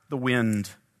the wind.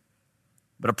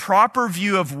 But a proper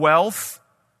view of wealth,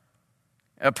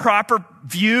 a proper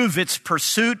view of its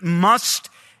pursuit must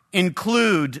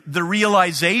include the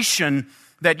realization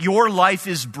that your life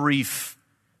is brief.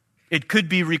 It could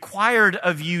be required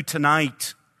of you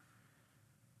tonight.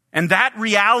 And that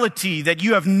reality that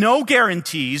you have no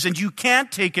guarantees and you can't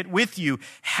take it with you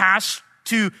has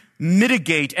to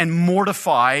mitigate and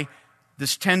mortify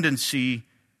this tendency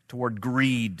toward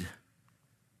greed.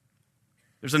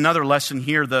 There's another lesson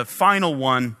here, the final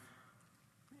one,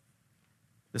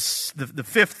 the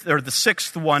fifth or the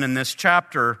sixth one in this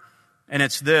chapter, and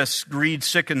it's this: greed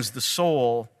sickens the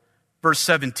soul. Verse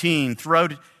 17,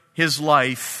 throughout his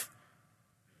life,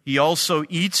 he also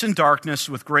eats in darkness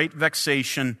with great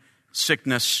vexation,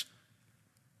 sickness,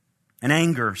 and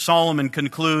anger. Solomon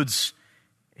concludes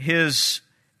his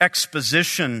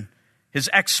exposition, his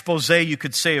expose, you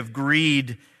could say, of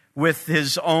greed with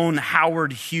his own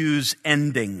Howard Hughes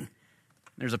ending.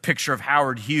 There's a picture of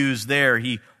Howard Hughes there.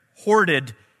 He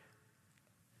hoarded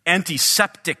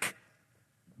antiseptic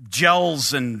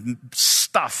gels and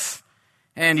stuff,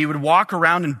 and he would walk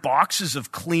around in boxes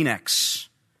of Kleenex.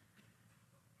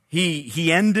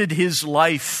 He ended his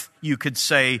life, you could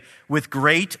say, with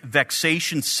great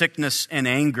vexation, sickness, and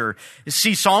anger. You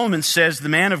see, Solomon says the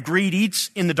man of greed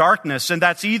eats in the darkness, and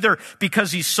that's either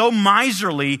because he's so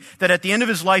miserly that at the end of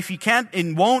his life he can't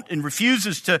and won't and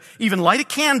refuses to even light a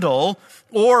candle,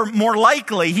 or more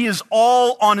likely, he is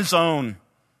all on his own.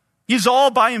 He's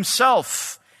all by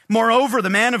himself. Moreover, the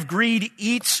man of greed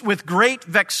eats with great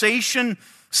vexation,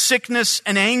 sickness,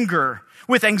 and anger,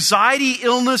 with anxiety,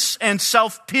 illness, and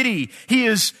self-pity. He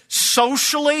is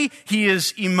socially, he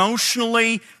is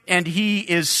emotionally, and he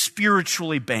is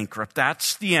spiritually bankrupt.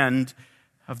 That's the end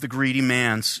of the greedy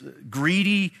man.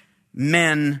 Greedy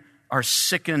men are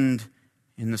sickened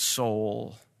in the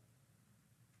soul.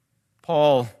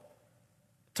 Paul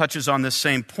touches on this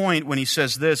same point when he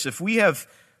says this: if we have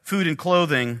food and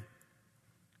clothing,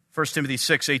 1 Timothy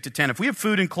 6, 8-10, if we have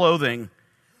food and clothing,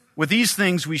 with these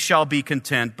things we shall be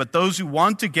content. But those who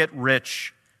want to get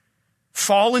rich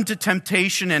fall into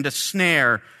temptation and a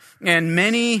snare, and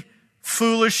many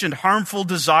foolish and harmful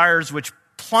desires which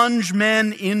plunge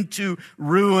men into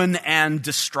ruin and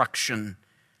destruction.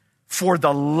 For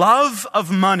the love of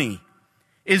money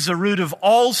is the root of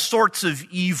all sorts of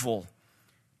evil,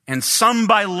 and some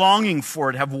by longing for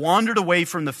it have wandered away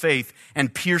from the faith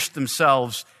and pierced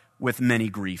themselves with many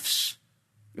griefs.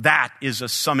 That is a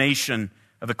summation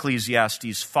of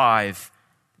Ecclesiastes 5,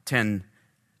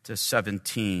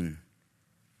 10-17.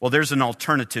 Well, there's an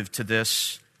alternative to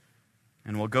this,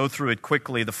 and we'll go through it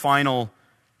quickly. The final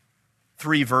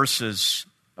 3 verses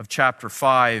of chapter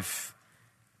 5.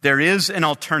 There is an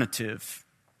alternative.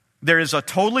 There is a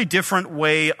totally different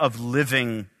way of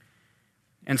living.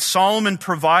 And Solomon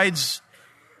provides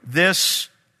this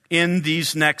in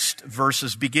these next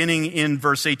verses, beginning in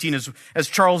verse 18. As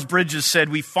Charles Bridges said,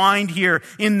 we find here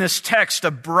in this text a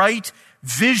bright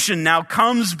vision now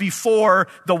comes before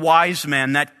the wise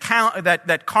man that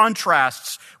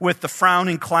contrasts with the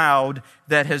frowning cloud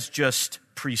that has just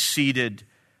preceded.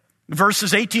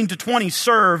 Verses 18 to 20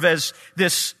 serve as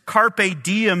this carpe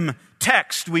diem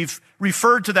text. We've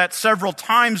referred to that several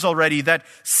times already, that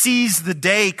seize the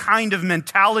day kind of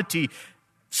mentality.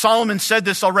 Solomon said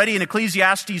this already in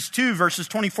Ecclesiastes 2, verses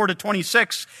 24 to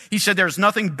 26. He said, there's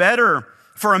nothing better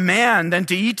for a man than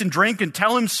to eat and drink and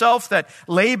tell himself that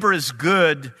labor is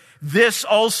good. This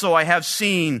also I have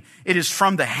seen. It is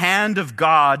from the hand of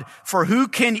God. For who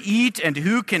can eat and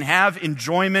who can have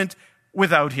enjoyment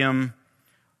without him?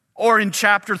 Or in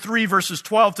chapter 3, verses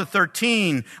 12 to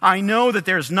 13, I know that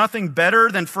there's nothing better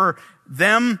for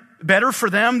them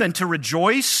than to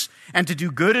rejoice and to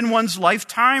do good in one's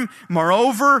lifetime.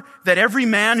 Moreover, that every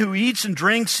man who eats and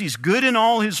drinks sees good in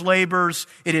all his labors.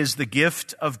 It is the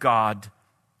gift of God.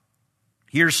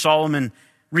 Here Solomon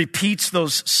repeats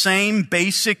those same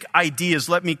basic ideas.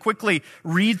 Let me quickly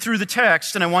read through the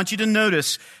text, and I want you to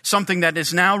notice something that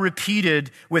is now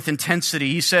repeated with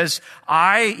intensity. He says,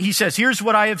 here's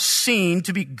what I have seen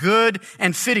to be good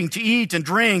and fitting, to eat and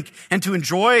drink and to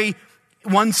enjoy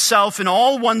oneself in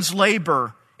all one's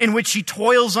labor, in which he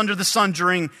toils under the sun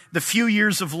during the few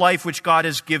years of life which God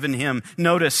has given him.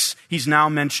 Notice he's now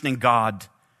mentioning God.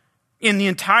 In the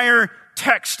entire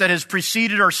text that has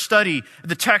preceded our study,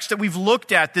 the text that we've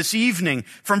looked at this evening,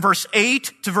 from verse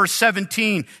 8 to verse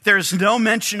 17, there is no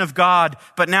mention of God,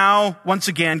 but now, once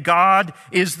again, God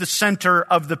is the center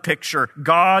of the picture.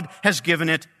 God has given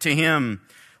it to him.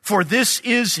 For this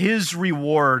is his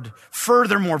reward.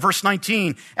 Furthermore, verse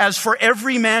 19, as for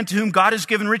every man to whom God has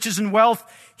given riches and wealth,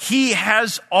 he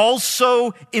has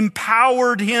also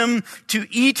empowered him to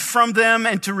eat from them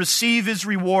and to receive his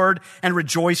reward and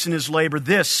rejoice in his labor.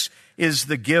 This is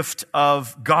the gift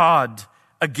of God.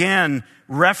 Again,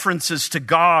 references to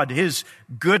God, his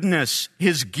goodness,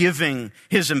 his giving,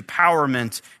 his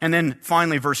empowerment. And then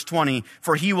finally, verse 20,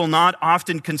 for he will not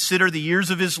often consider the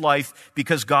years of his life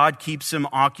because God keeps him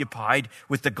occupied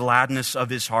with the gladness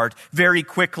of his heart. Very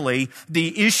quickly,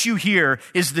 the issue here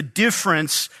is the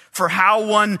difference for how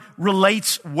one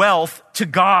relates wealth to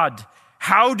God.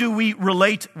 How do we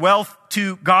relate wealth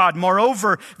to God?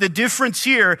 Moreover, the difference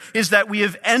here is that we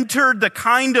have entered the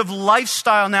kind of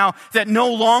lifestyle now that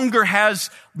no longer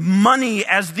has money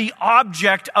as the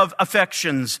object of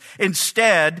affections.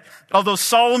 Instead, although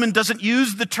Solomon doesn't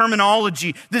use the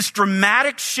terminology, this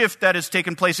dramatic shift that has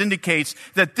taken place indicates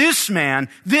that this man,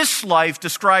 this life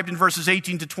described in verses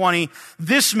 18 to 20,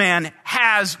 this man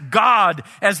has God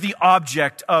as the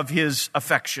object of his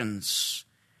affections.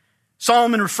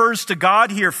 Solomon refers to God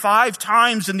here 5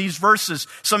 times in these verses,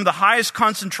 some of the highest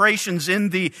concentrations in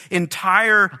the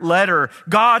entire letter.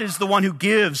 God is the one who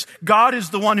gives. God is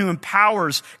the one who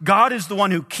empowers. God is the one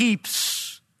who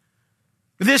keeps.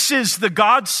 This is the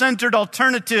God-centered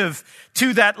alternative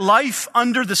to that life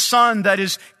under the sun that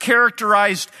is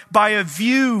characterized by a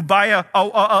view, by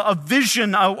a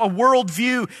vision, a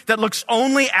worldview that looks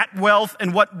only at wealth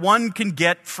and what one can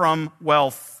get from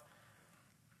wealth.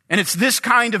 And it's this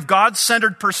kind of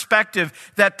God-centered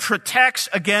perspective that protects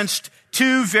against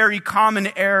 2 very common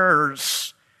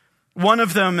errors. One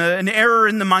of them, an error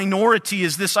in the minority,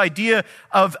 is this idea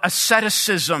of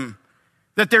asceticism,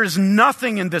 that there is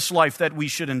nothing in this life that we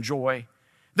should enjoy,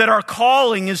 that our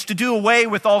calling is to do away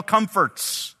with all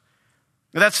comforts.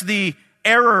 That's the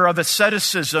error of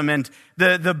asceticism, and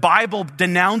the Bible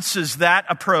denounces that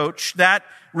approach, that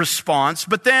response.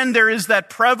 But then there is that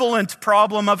prevalent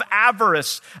problem of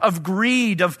avarice, of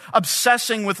greed, of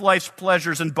obsessing with life's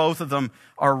pleasures, and both of them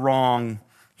are wrong.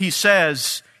 He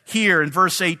says here in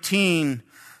verse 18,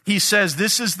 he says,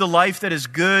 this is the life that is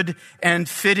good and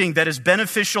fitting, that is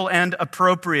beneficial and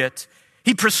appropriate.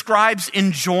 He prescribes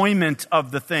enjoyment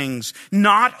of the things,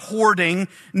 not hoarding,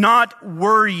 not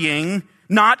worrying,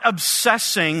 not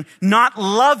obsessing, not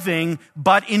loving,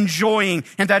 but enjoying.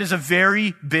 And that is a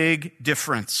very big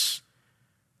difference.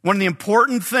 One of the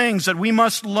important things that we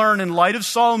must learn in light of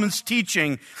Solomon's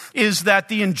teaching is that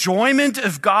the enjoyment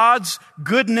of God's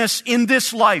goodness in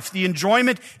this life, the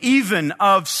enjoyment even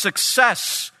of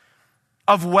success,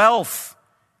 of wealth,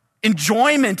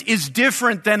 enjoyment is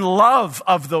different than love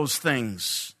of those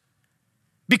things.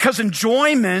 Because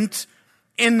enjoyment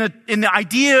in the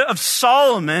idea of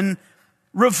Solomon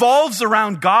revolves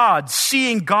around God,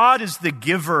 seeing God as the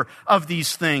giver of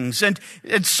these things. And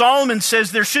Solomon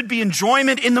says there should be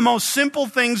enjoyment in the most simple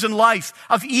things in life,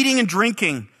 of eating and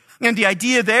drinking. And the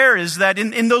idea there is that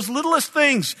in those littlest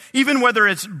things, even whether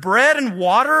it's bread and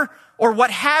water or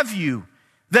what have you,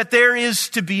 that there is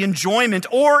to be enjoyment,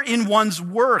 or in one's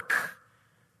work.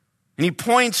 And he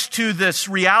points to this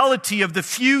reality of the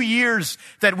few years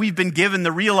that we've been given,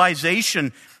 the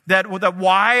realization that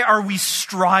why are we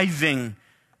striving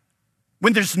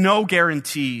when there's no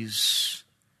guarantees?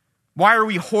 Why are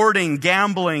we hoarding,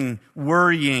 gambling,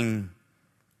 worrying?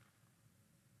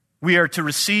 We are to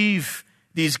receive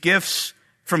these gifts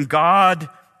from God,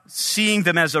 seeing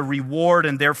them as a reward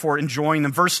and therefore enjoying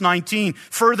them. Verse 19,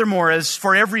 furthermore, as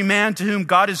for every man to whom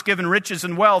God has given riches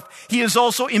and wealth, he has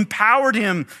also empowered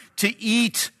him to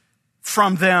eat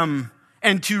from them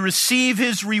and to receive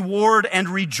his reward and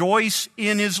rejoice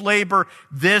in his labor.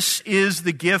 This is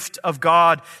the gift of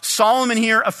God. Solomon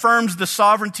here affirms the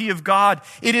sovereignty of God.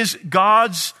 It is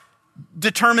God's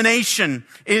determination.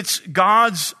 It's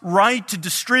God's right to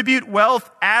distribute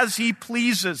wealth as he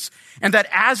pleases. And that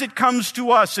as it comes to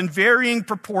us in varying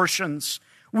proportions,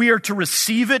 we are to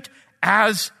receive it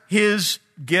as his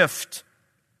gift.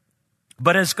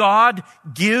 But as God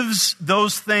gives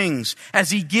those things, as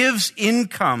he gives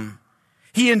income,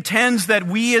 he intends that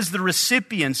we as the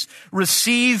recipients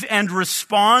receive and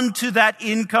respond to that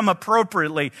income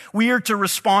appropriately. We are to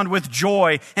respond with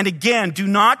joy. And again, do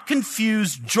not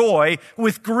confuse joy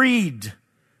with greed.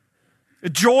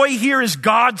 Joy here is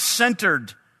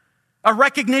God-centered. A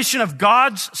recognition of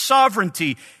God's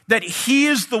sovereignty, that he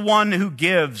is the one who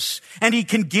gives. And he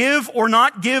can give or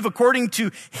not give according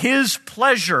to his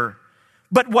pleasure.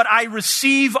 But what I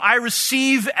receive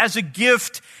as a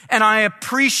gift, and I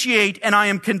appreciate, and I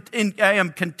am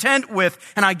content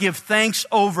with, and I give thanks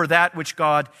over that which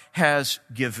God has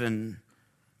given.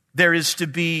 There is to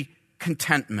be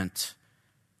contentment.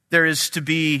 There is to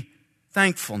be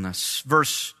thankfulness.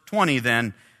 Verse 20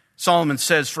 then, Solomon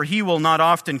says, for he will not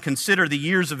often consider the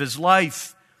years of his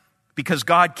life, because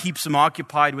God keeps him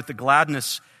occupied with the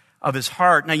gladness of his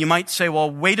heart. Now you might say, well,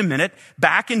 wait a minute.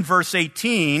 Back in verse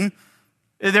 18,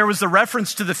 there was the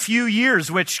reference to the few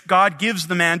years which God gives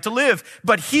the man to live.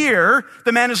 But here,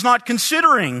 the man is not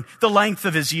considering the length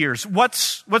of his years.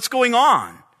 What's going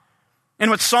on?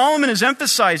 And what Solomon is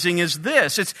emphasizing is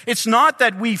this. It's not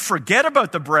that we forget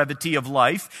about the brevity of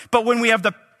life, but when we have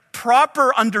the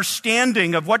proper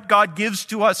understanding of what God gives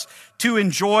to us to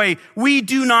enjoy, we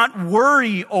do not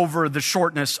worry over the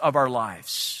shortness of our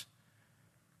lives.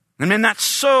 And that's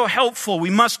so helpful. We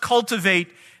must cultivate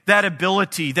that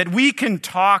ability, that we can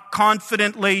talk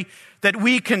confidently, that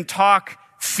we can talk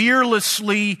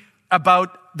fearlessly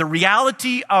about the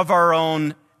reality of our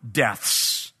own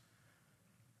deaths.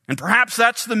 And perhaps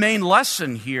that's the main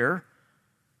lesson here,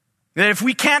 that if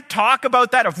we can't talk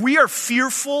about that, if we are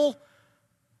fearful,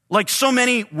 like so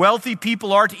many wealthy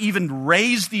people are, to even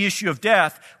raise the issue of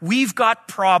death, we've got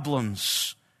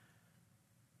problems.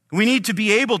 We need to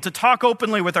be able to talk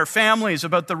openly with our families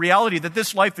about the reality that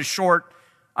this life is short.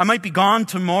 I might be gone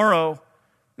tomorrow,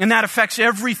 and that affects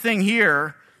everything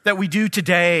here that we do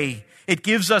today. It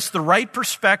gives us the right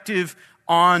perspective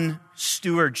on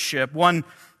stewardship. One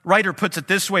writer puts it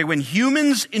this way: when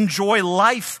humans enjoy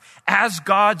life as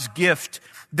God's gift,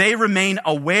 they remain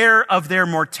aware of their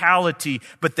mortality,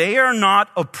 but they are not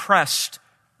oppressed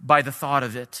by the thought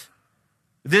of it.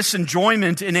 This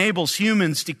enjoyment enables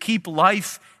humans to keep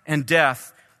life and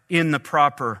death in the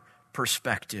proper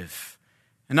perspective.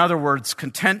 In other words,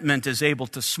 contentment is able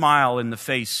to smile in the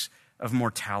face of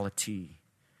mortality.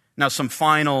 Now, some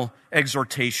final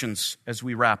exhortations as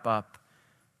we wrap up.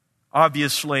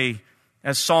 Obviously,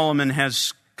 as Solomon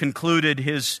has concluded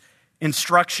his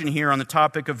instruction here on the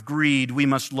topic of greed, we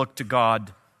must look to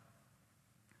God.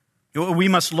 We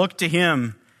must look to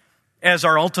him as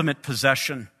our ultimate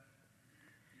possession.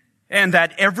 And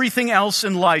that everything else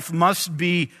in life must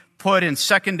be put in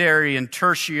secondary and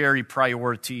tertiary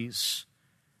priorities.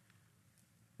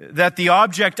 That the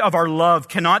object of our love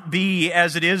cannot be,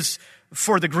 as it is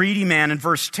for the greedy man in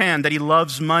verse 10, that he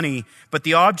loves money, but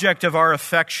the object of our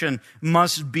affection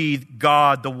must be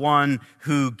God, the one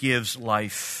who gives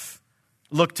life.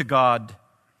 Look to God.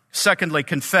 Secondly,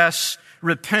 confess,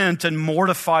 repent, and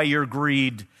mortify your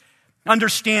greed.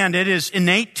 Understand it is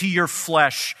innate to your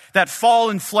flesh, that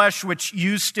fallen flesh which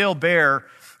you still bear.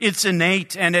 It's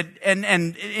innate, and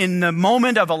in the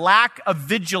moment of a lack of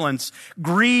vigilance,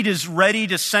 greed is ready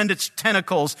to send its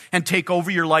tentacles and take over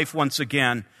your life once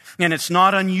again. And it's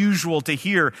not unusual to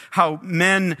hear how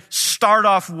men start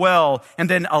off well and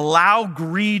then allow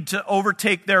greed to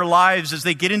overtake their lives as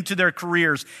they get into their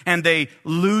careers and they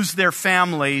lose their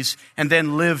families and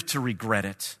then live to regret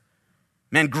it.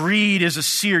 Man, greed is a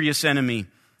serious enemy.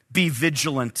 Be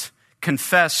vigilant,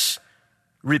 confess,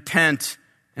 repent,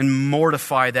 and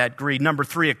mortify that greed. Number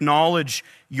 3, acknowledge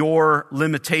your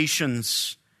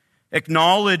limitations.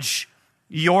 Acknowledge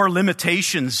your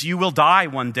limitations. You will die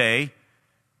one day.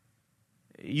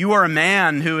 You are a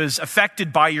man who is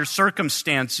affected by your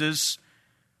circumstances.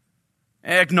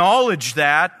 Acknowledge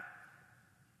that.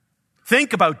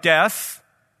 Think about death.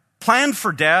 Plan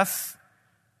for death.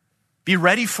 Be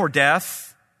ready for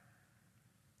death.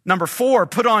 Number 4,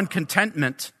 put on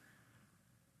contentment.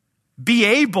 Be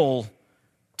able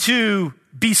to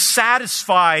be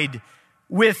satisfied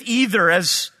with either,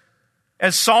 as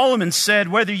Solomon said,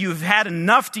 whether you've had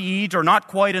enough to eat or not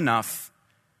quite enough.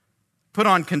 Put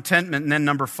on contentment. And then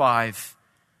number 5,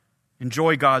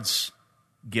 enjoy God's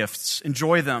gifts.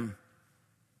 Enjoy them.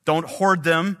 Don't hoard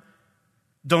them.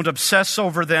 Don't obsess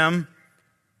over them.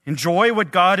 Enjoy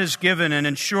what God has given and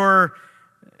ensure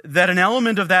that an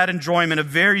element of that enjoyment, a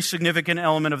very significant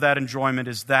element of that enjoyment,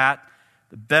 is that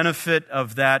the benefit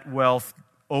of that wealth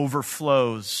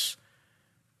overflows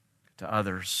to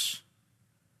others.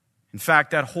 In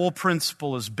fact, that whole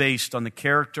principle is based on the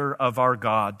character of our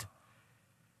God,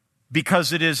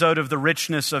 because it is out of the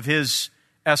richness of His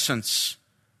essence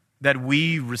that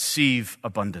we receive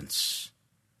abundance.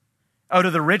 Out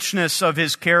of the richness of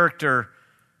His character,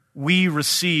 we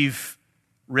receive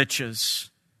riches.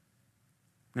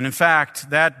 And in fact,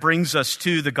 that brings us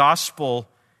to the gospel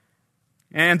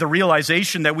and the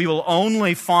realization that we will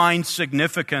only find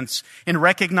significance in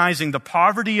recognizing the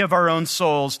poverty of our own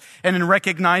souls and in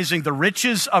recognizing the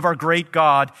riches of our great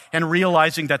God, and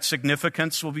realizing that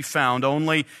significance will be found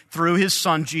only through His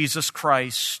Son, Jesus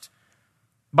Christ.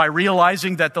 By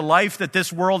realizing that the life that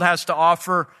this world has to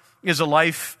offer is a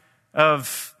life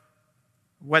of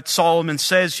what Solomon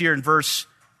says here in verse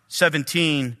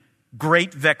 17,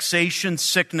 great vexation,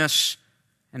 sickness,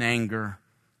 and anger.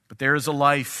 But there is a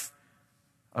life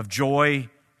of joy,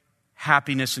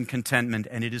 happiness, and contentment,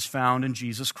 and it is found in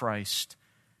Jesus Christ.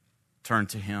 Turn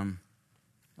to Him.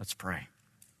 Let's pray.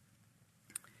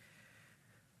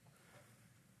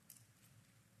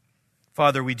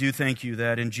 Father, we do thank You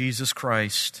that in Jesus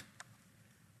Christ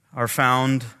are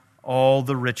found all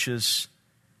the riches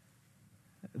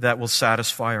that will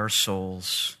satisfy our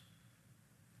souls.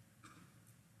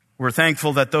 We're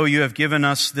thankful that though You have given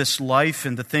us this life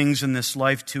and the things in this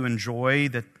life to enjoy,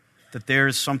 that there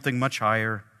is something much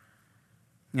higher,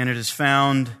 and it is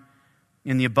found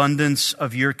in the abundance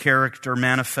of Your character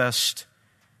manifest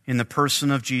in the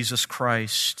person of Jesus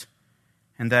Christ,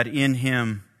 and that in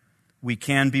Him we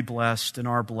can be blessed and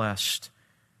are blessed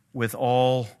with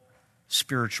all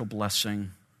spiritual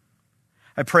blessing.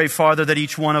 I pray, Father, that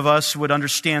each one of us would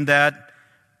understand that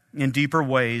in deeper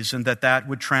ways, and that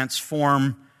would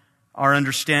transform our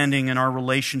understanding and our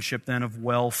relationship then of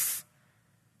wealth.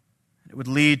 It would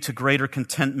lead to greater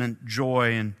contentment,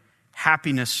 joy, and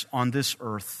happiness on this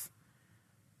earth.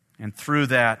 And through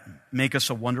that, make us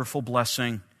a wonderful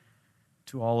blessing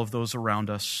to all of those around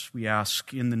us. We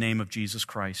ask in the name of Jesus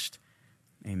Christ.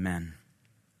 Amen.